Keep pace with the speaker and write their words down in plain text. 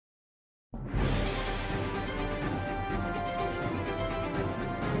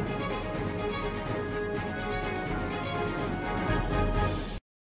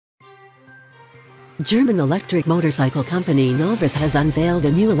German electric motorcycle company Novus has unveiled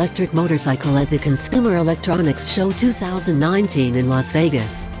a new electric motorcycle at the Consumer Electronics Show 2019 in Las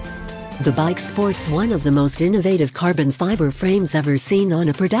Vegas. The bike sports one of the most innovative carbon fiber frames ever seen on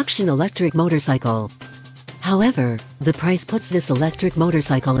a production electric motorcycle. However, the price puts this electric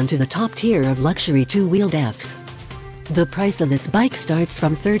motorcycle into the top tier of luxury two-wheeled Fs. The price of this bike starts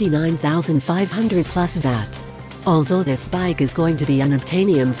from $39,500 plus VAT. Although this bike is going to be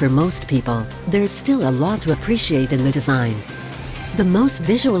unobtainium for most people, there's still a lot to appreciate in the design. The most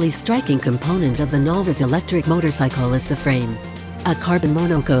visually striking component of the Novus electric motorcycle is the frame. A carbon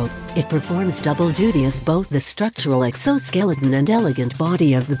monocoque, it performs double duty as both the structural exoskeleton and elegant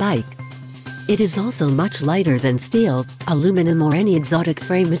body of the bike. It is also much lighter than steel, aluminum or any exotic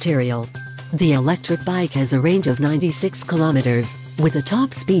frame material. The electric bike has a range of 96 kilometers, with a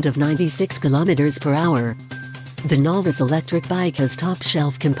top speed of 96 kilometers per hour. The Novus electric bike has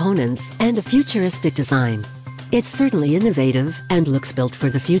top-shelf components and a futuristic design. It's certainly innovative and looks built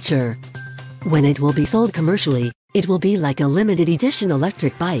for the future. When it will be sold commercially, it will be like a limited edition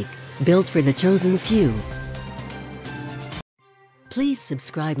electric bike, built for the chosen few. Please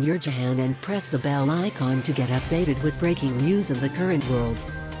subscribe Nurjahan and press the bell icon to get updated with breaking news of the current world.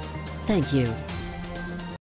 Thank you.